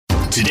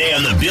Today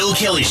on The Bill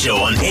Kelly Show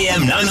on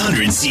AM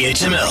 900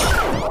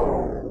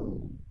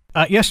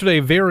 CHML. Yesterday,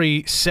 a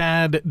very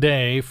sad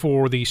day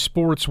for the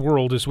sports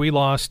world as we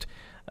lost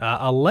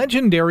a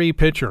legendary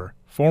pitcher.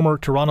 Former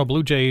Toronto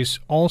Blue Jays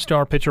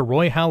all-star pitcher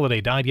Roy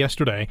Halladay died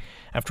yesterday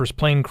after his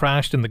plane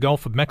crashed in the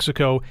Gulf of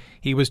Mexico.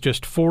 He was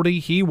just 40.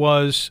 He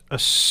was a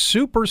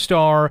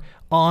superstar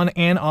on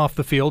and off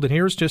the field, and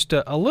here's just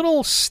a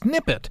little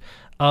snippet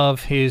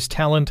of his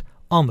talent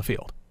on the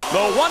field. The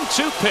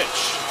 1-2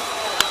 pitch.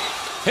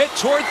 Hit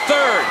toward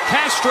third.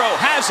 Castro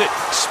has it.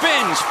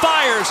 Spins.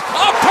 Fires.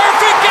 A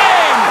perfect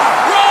game!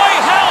 Roy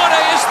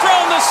Halladay has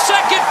thrown the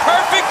second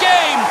perfect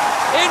game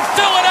in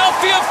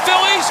Philadelphia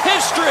Phillies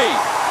history.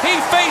 He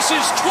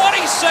faces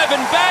 27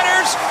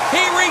 batters.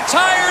 He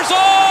retires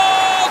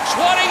all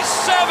 27.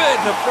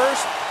 The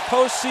first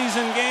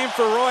postseason game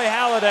for Roy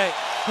Halladay.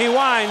 He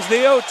winds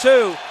the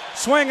 0-2.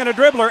 Swing and a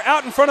dribbler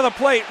out in front of the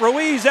plate.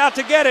 Ruiz out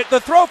to get it. The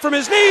throw from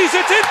his knees.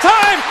 It's in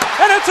time,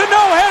 and it's a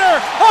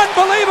no-hitter.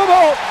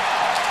 Unbelievable.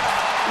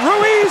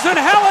 Ruiz and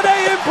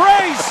Halladay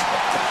embrace,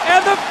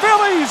 and the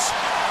Phillies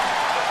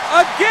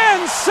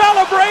again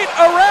celebrate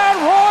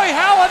around Roy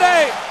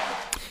Halladay.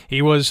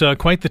 He was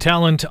quite the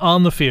talent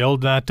on the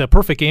field. That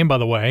perfect game, by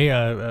the way,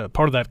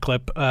 part of that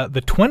clip,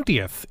 the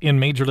 20th in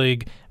Major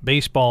League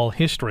Baseball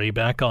history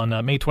back on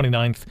May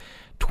 29th,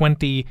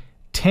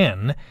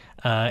 2010.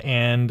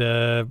 And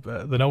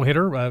the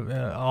no-hitter,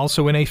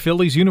 also in a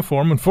Phillies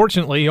uniform.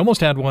 Unfortunately, he almost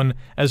had one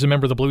as a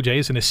member of the Blue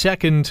Jays in his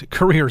second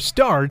career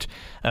start,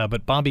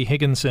 but Bobby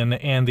Higginson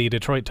and the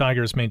Detroit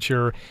Tigers made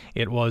sure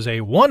it was a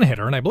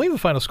one-hitter, and I believe the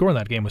final score in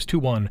that game was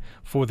 2-1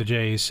 for the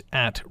Jays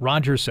at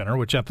Rogers Center,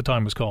 which at the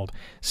time was called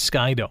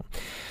Skydome.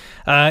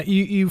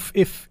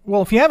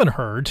 If you haven't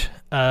heard,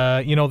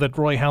 you know that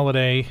Roy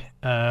Halladay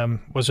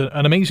was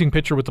an amazing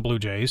pitcher with the Blue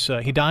Jays.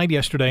 He died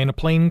yesterday in a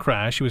plane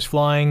crash. He was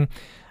flying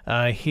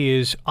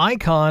his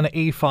Icon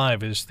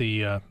A5 is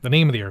the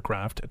name of the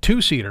aircraft, a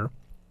two-seater,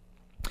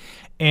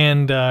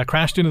 and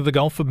crashed into the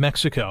Gulf of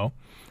Mexico.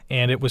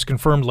 And it was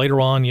confirmed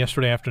later on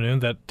yesterday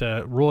afternoon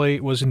that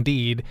Roy was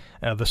indeed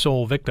the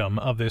sole victim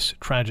of this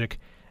tragic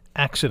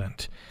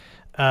accident.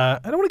 I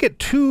don't want to get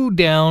too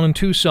down and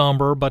too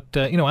somber, but,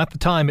 at the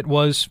time it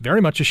was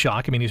very much a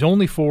shock. I mean, he's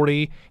only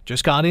 40,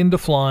 just got into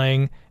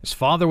flying. His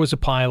father was a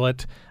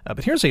pilot.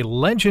 But here's a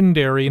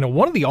legendary,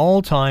 one of the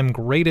all-time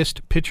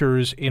greatest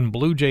pitchers in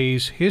Blue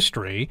Jays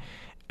history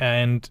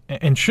and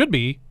should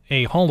be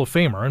a Hall of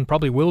Famer and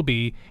probably will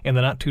be in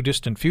the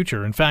not-too-distant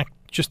future. In fact,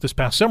 just this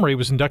past summer, he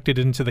was inducted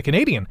into the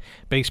Canadian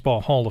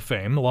Baseball Hall of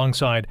Fame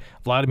alongside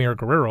Vladimir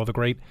Guerrero, the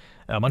great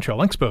Montreal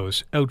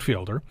Expos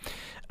outfielder.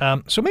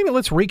 So maybe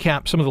let's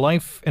recap some of the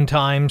life and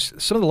times,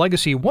 some of the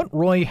legacy, what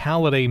Roy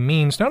Halladay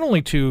means not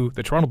only to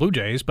the Toronto Blue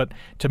Jays, but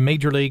to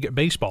Major League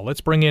Baseball.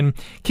 Let's bring in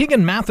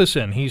Keegan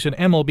Matheson. He's an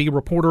MLB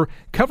reporter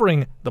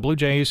covering the Blue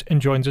Jays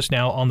and joins us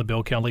now on The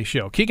Bill Kelly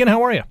Show. Keegan,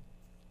 how are you?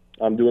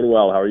 I'm doing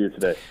well. How are you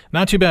today?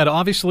 Not too bad.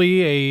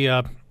 Obviously,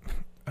 a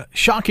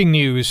shocking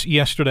news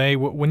yesterday.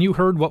 When you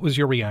heard, what was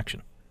your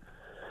reaction?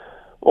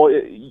 Well,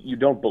 you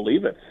don't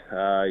believe it.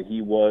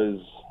 He was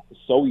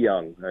so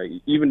young,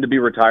 even to be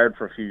retired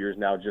for a few years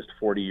now, just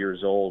 40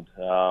 years old.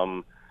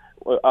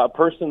 A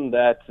person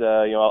that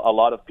a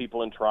lot of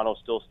people in Toronto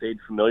still stayed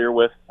familiar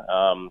with.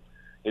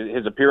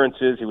 His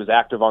appearances, he was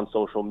active on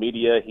social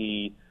media.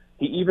 He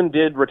even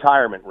did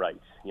retirement right.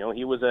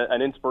 He was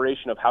an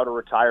inspiration of how to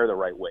retire the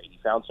right way. He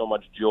found so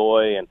much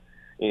joy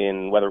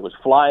in whether it was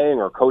flying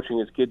or coaching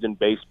his kids in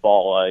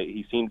baseball.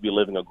 He seemed to be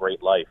living a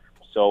great life.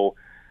 So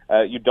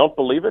you don't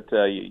believe it.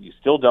 You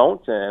still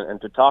don't. And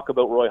to talk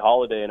about Roy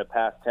Halladay in a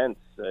past tense,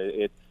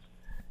 it's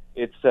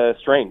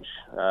strange.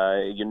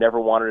 You never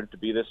wanted it to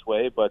be this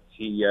way, but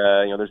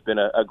there's been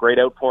a great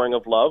outpouring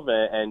of love,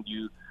 and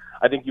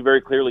I think you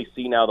very clearly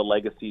see now the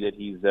legacy that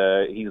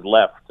he's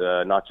left,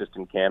 not just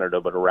in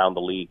Canada but around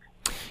the league.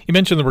 You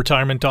mentioned the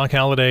retirement. Doc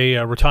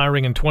Halladay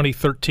retiring in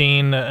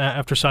 2013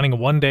 after signing a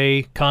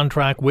one-day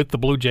contract with the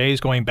Blue Jays,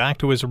 going back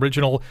to his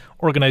original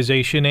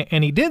organization,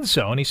 and he did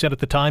so, and he said at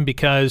the time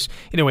because,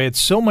 he had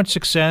so much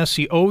success,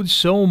 he owed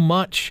so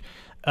much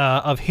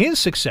of his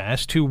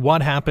success to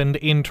what happened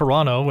in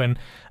Toronto, and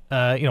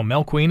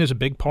Mel Queen is a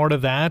big part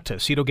of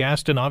that. Cito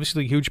Gaston,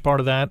 obviously a huge part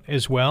of that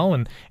as well,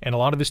 and a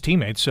lot of his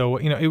teammates. So,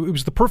 it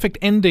was the perfect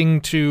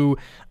ending to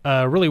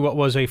really what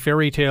was a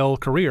fairy tale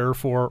career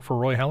for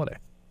Roy Halladay.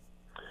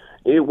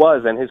 It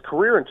was, and his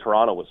career in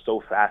Toronto was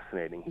so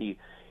fascinating.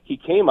 He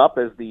came up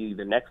as the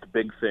next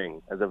big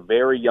thing, as a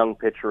very young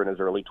pitcher in his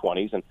early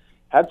 20s, and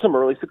had some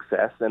early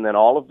success, and then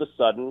all of a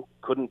sudden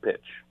couldn't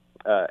pitch.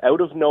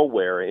 Out of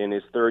nowhere in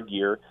his third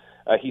year,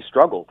 he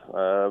struggled,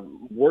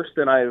 worse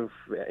than I've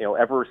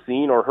ever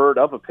seen or heard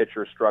of a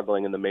pitcher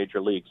struggling in the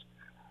major leagues.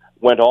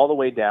 Went all the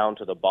way down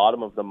to the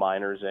bottom of the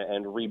minors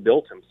and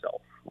rebuilt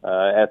himself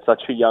at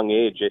such a young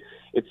age.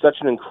 It's such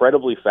an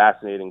incredibly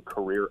fascinating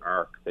career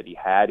arc that he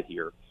had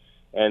here.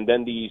 And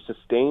then the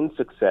sustained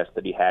success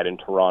that he had in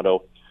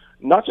Toronto,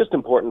 not just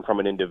important from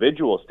an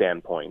individual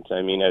standpoint.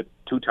 I mean, a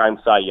two-time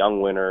Cy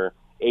Young winner,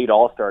 8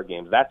 All-Star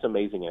games, that's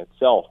amazing in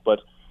itself. But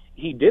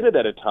he did it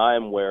at a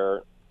time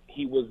where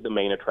he was the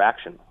main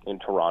attraction in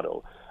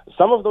Toronto.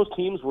 Some of those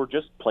teams were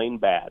just plain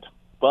bad,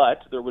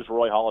 but there was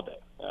Roy Halladay.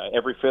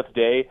 Every fifth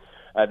day,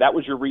 that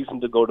was your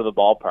reason to go to the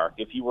ballpark.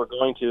 If you were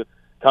going to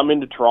come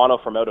into Toronto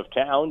from out of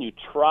town, you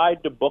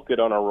tried to book it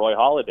on a Roy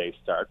Halladay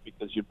start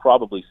because you'd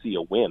probably see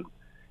a win.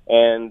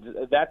 And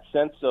that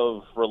sense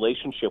of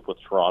relationship with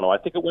Toronto, I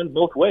think it went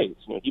both ways.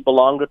 He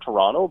belonged to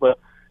Toronto, but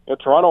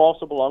Toronto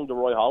also belonged to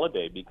Roy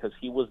Halladay because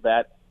he was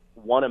that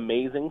one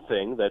amazing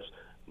thing that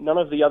none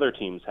of the other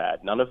teams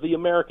had, none of the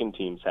American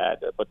teams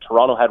had, but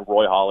Toronto had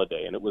Roy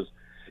Halladay, and it was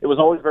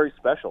always very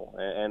special.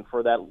 And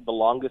for the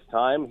longest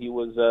time, he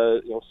was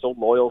so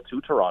loyal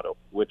to Toronto,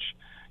 which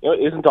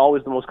isn't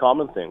always the most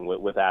common thing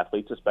with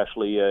athletes,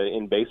 especially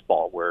in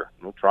baseball, where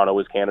Toronto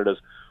is Canada's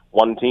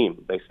one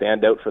team. They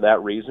stand out for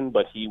that reason,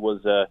 but he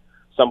was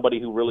somebody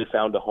who really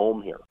found a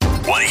home here.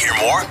 Want to hear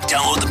more?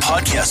 Download the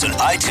podcast on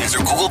iTunes or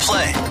Google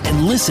Play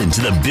and listen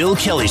to The Bill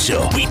Kelly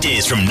Show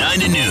weekdays from 9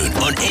 to noon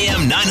on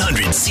AM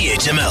 900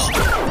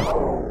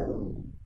 CHML.